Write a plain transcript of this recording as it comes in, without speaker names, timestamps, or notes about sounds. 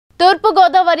తూర్పు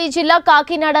గోదావరి జిల్లా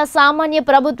కాకినాడ సామాన్య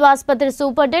ప్రభుత్వ ఆసుపత్రి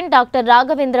సూపరింటెండెంట్ డాక్టర్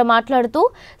రాఘవేంద్ర మాట్లాడుతూ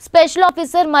స్పెషల్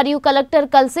ఆఫీసర్ మరియు కలెక్టర్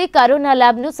కలిసి కరోనా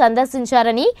ల్యాబ్ ను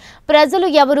సందర్శించారని ప్రజలు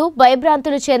ఎవరూ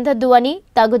భయభ్రాంతులు చెందొద్దు అని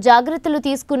తగు జాగ్రత్తలు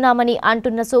తీసుకున్నామని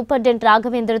అంటున్న సూపరింటెండెంట్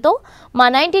రాఘవేంద్రతో మా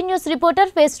 19 news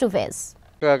reporter face to face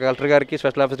collector గారికి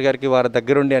స్పెషల్ ఆఫీసర్ గారికి వారి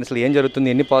దగ్గరుండి అసలు ఏం జరుగుతుంది,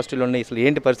 ఎన్ని పాజిటివ్లు ఉన్నాయి, అసలు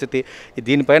ఏంటి పరిస్థితి,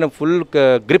 దీనిపైన ఫుల్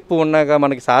గ్రిప్ ఉన్నాగా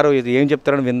మనకి సారు ఇది ఏం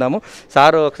చెప్తారని విందాము.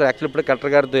 సారు ఒకసారి యాక్చువల్ ఇప్పుడు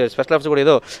కలెక్టర్ గారు స్పెషల్ ఆఫీసర్ కూడా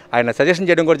ఏదో ఆయన సజెషన్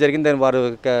చేయడం కూడా జరిగింది. దాన్ని వారు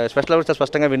స్పెషల్ ఆఫీసర్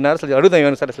స్పష్టంగా విన్నారు. అసలు అడుగుదాం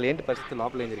ఏమైనా సార్ అసలు ఏంటి పరిస్థితి,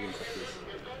 లోపల ఏం జరిగింది?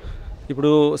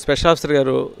 ఇప్పుడు స్పెషల్ ఆఫీసర్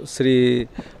గారు Shri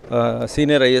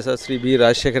senior IAS Shri B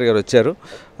Rajasekhar గారు వచ్చారు.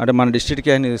 అంటే మన డిస్ట్రిక్ట్కి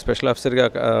ఆయన స్పెషల్ ఆఫీసర్గా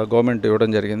గవర్నమెంట్ ఇవ్వడం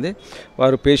జరిగింది.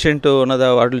 వారు పేషెంట్ ఉన్నదా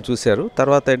వార్డులు చూశారు.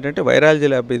 తర్వాత ఏంటంటే వైరాలజీ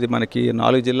ల్యాబ్ ఇది మనకి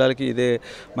 4 జిల్లాలకి ఇదే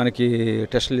మనకి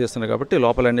టెస్టులు చేస్తున్నారు కాబట్టి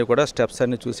లోపలన్నీ కూడా స్టెప్స్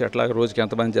అన్నీ చూసి ఎట్లాగ రోజుకి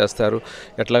ఎంతమంది చేస్తారు,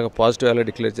 ఎట్లాగ పాజిటివ్ ఎలా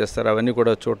డిక్లేర్ చేస్తారు అవన్నీ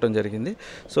కూడా చూడటం జరిగింది.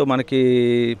 సో మనకి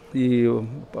ఈ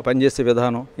పనిచేసే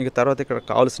విధానం ఇంకా తర్వాత ఇక్కడ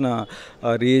కావాల్సిన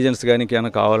రీజన్స్ కానీ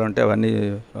ఏమైనా కావాలంటే అవన్నీ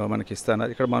మనకి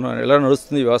ఇస్తాను. ఇక్కడ మనం ఎలా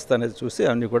నడుస్తుంది వ్యవస్థ అనేది చూసి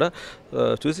అన్నీ కూడా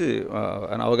చూసి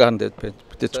అవగాహన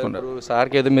తెచ్చుకున్నారు.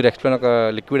 సార్కి ఏదో మీరు ఎక్స్ప్లెయిన్ ఒక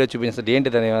లిక్విడ్ చూపించారు, ఏంటి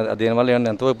దీనివల్ల ఏమైనా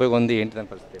ఎంత ఉపయోగం ఉంది, ఏంటి దాని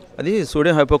పరిస్థితి? అది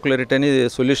సోడియం హైపోక్లోరైట్ అనే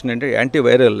సొల్యూషన్ అంటే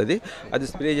యాంటీవైరల్. అది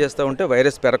స్ప్రే చేస్తూ ఉంటే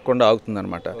వైరస్ పెరగకుండా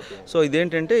ఆగుతుందన్నమాట. సో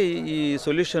ఇదేంటంటే ఈ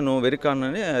సొల్యూషన్ వెరికాన్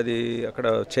అని అది అక్కడ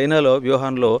చైనాలో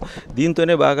వ్యూహాన్లో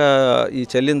దీంతోనే బాగా ఈ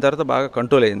చల్లిన తర్వాత బాగా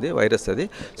కంట్రోల్ అయింది వైరస్ అది.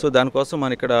 సో దానికోసం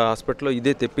మన ఇక్కడ హాస్పిటల్లో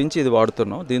ఇదే తెప్పించి ఇది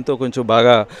వాడుతున్నాం. దీంతో కొంచెం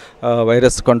బాగా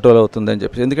వైరస్ కంట్రోల్ అవుతుందని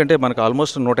చెప్పి, ఎందుకంటే మనకు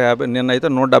ఆల్మోస్ట్ 150 నిన్నైతే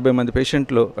 170 మంది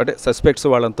పేషెంట్లు అంటే సస్పెక్ట్స్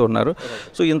వాళ్ళంతా ఉన్నారు.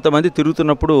 సో ఇంతమంది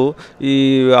తిరుగుతున్నప్పుడు ఈ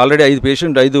ఆల్రెడీ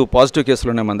 5 పాజిటివ్ కేసులు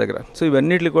ఉన్నాయి మన దగ్గర. సో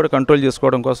ఇవన్నిటిని కూడా కంట్రోల్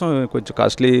చేసుకోవడం కోసం కొంచెం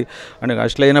కాస్ట్లీ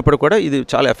అయినప్పుడు కూడా ఇది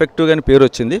చాలా ఎఫెక్టివ్గానే పేరు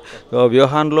వచ్చింది.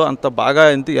 వ్యూహాన్లో అంత బాగా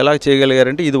ఎలా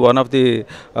చేయగలిగారంటే ఇది వన్ ఆఫ్ ది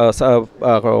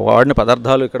వాడిన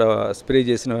పదార్థాలు ఇక్కడ స్ప్రే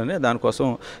చేసినవని దానికోసం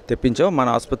తెప్పించాం. మన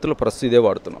ఆసుపత్రిలో ప్రస్తుతం ఇదే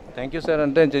వాడుతున్నాం. Thank you sir.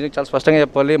 అంటే చాలా స్పష్టంగా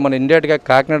చెప్పాలి, మన ఇండియాగా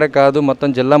కాకినాడ కాదు మొత్తం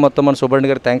జిల్లా మొత్తం మన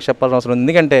సూపరింటెండెంట్ గారికి థ్యాంక్స్ చెప్పాల్సిన అవసరం ఉంది.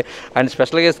 ఎందుకంటే ఆయన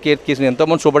స్పెషల్గా కేర్ తీసుకుని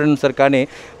ఎంతోమంది సూపరింటెండెంట్ సార్, కానీ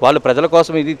వాళ్ళు ప్రజల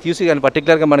కోసం ఇది తీసి కానీ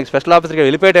పర్టికులర్గా మనకి స్పెషల్ ఆఫీసర్గా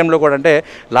వెళ్ళిపోయే టైంలో కూడా అంటే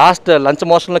లాస్ట్ లంచ్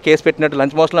మోషన్లో కేసు పెట్టినట్టు,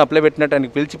 లంచ్ మోషన్లో అప్లై పెట్టినట్టు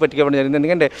ఆయనకి పిలిచి పట్టుకోవడం జరిగింది.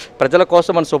 ఎందుకంటే ప్రజల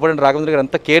కోసం మన సూపరింటెండెంట్ రాఘవేంద్ర గారు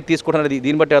అంతా కేర్ తీసుకుంటున్నారు.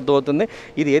 దీన్ని బట్టి అర్థమవుతుంది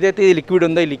ఇది ఏదైతే ఈ లిక్విడ్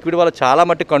ఉందో ఈ లిక్విడ్ వల్ల చాలా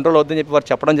మట్టి కంట్రోల్ అవుతుందని చెప్పి వారు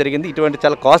చెప్పడం జరిగింది. ఇటువంటి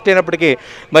చాలా కాస్ట్ అయినప్పటికీ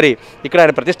మరి ఇక్కడ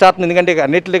ఆయన ప్రతిష్టాత్మక, ఎందుకంటే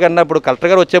అన్నింటికన్నా ఇప్పుడు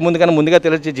కలెక్టర్ గారు వచ్చే ముందుగా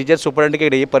తెలిసి జిజెస్ సూపరింటెండెంట్కి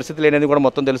ఇక్కడ ఏ పరిస్థితి లేనిది కూడా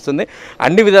మొత్తం తెలుస్తుంది.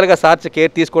 అన్ని విధాలుగా సార్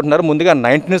కేర్ తీసుకుంటున్నారు. ముందుగా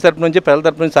 19 న్యూస్ తరపు నుంచి ప్రజల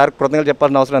తరపు నుంచి సార్ కృతజ్ఞతలు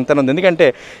చెప్పాల్సిన అవసరం ఎంతైనా ఉంది. ఎందుకంటే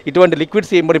ఇటువంటి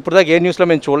లిక్విడ్స్ మరి ఇప్పుడు దాకా ఏ న్యూస్లో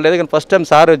మేము చూడలేదు, కానీ ఫస్ట్ టైం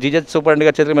సార్ జిజెస్ సూపరింటెండెంట్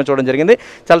గారి చేతిలో మేము చూడడం జరిగింది.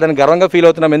 చాలా దాన్ని గర్వంగా ఫీల్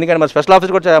అవుతున్నాం. ఎందుకంటే మరి స్పెషల్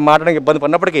ఆఫీసర్ కూడా మాట్లాడడానికి ఇబ్బంది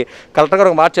పడినప్పటికీ కలెక్టర్ గారు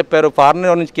ఒక మాట చెప్పారు, ఫారెన్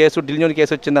నుంచి కేసు ఢిల్లీ నుంచి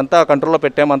కేసు వచ్చింది, అంతా కంట్రోల్లో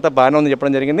పెట్టాము, అంతా బాగానే ఉంది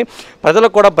చెప్పడం జరిగింది.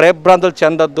 ప్రజలకు కూడా భయభ్రాంతులు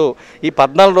చెందొద్దు. ఈ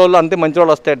 14 రోజులు అంతే మంచి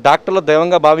రోజులు వస్తాయి. డాక్టర్లు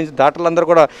దైవంగా భావించి డాక్టర్లందరూ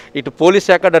కూడా ఇటు పోలీస్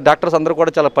శాఖ డాక్టర్స్ అందరూ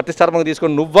కూడా చాలా ప్రతిష్టాత్మకంగా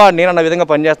తీసుకొని నువ్వా నేనన్న విధంగా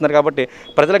పనిచేస్తున్నారు. కాబట్టి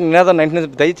ప్రజలకు నినాదం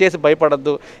 19 దయచేసి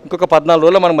భయపడద్దు. ఇంకొక 14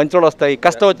 రోజుల్లో మనకు మంచి రోజులు వస్తాయి.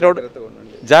 కష్టం వచ్చినప్పుడు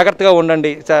జాగ్రత్తగా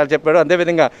ఉండండి సార్ చెప్పాడు.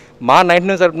 అదేవిధంగా మా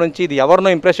 19 తరపు నుంచి ఇది ఎవరినో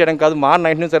ఇంప్రెస్ చేయడం కాదు, మా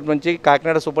 19 తరపు నుంచి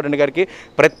కాకినాడ సూపరింటెండెంట్ గారికి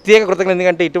ప్రత్యేక కృతజ్ఞతలు.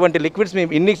 ఎందుకంటే ఇటువంటి లిక్విడ్స్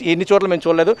మేము ఇన్ని చోట్ల మేము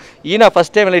చూడలేదు. ఈయన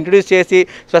ఫస్ట్ టైం ఇలా ఇంట్రొడ్యూస్ చేసి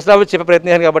స్పెషల్ ఆఫీసర్ చెప్పే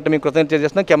ప్రయత్నించాను కాబట్టి మేము కృతజ్ఞత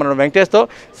చేస్తున్నాం. Camera వెంకటేష్తో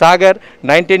Sagar,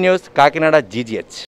 19 news, Kakinada, GGH.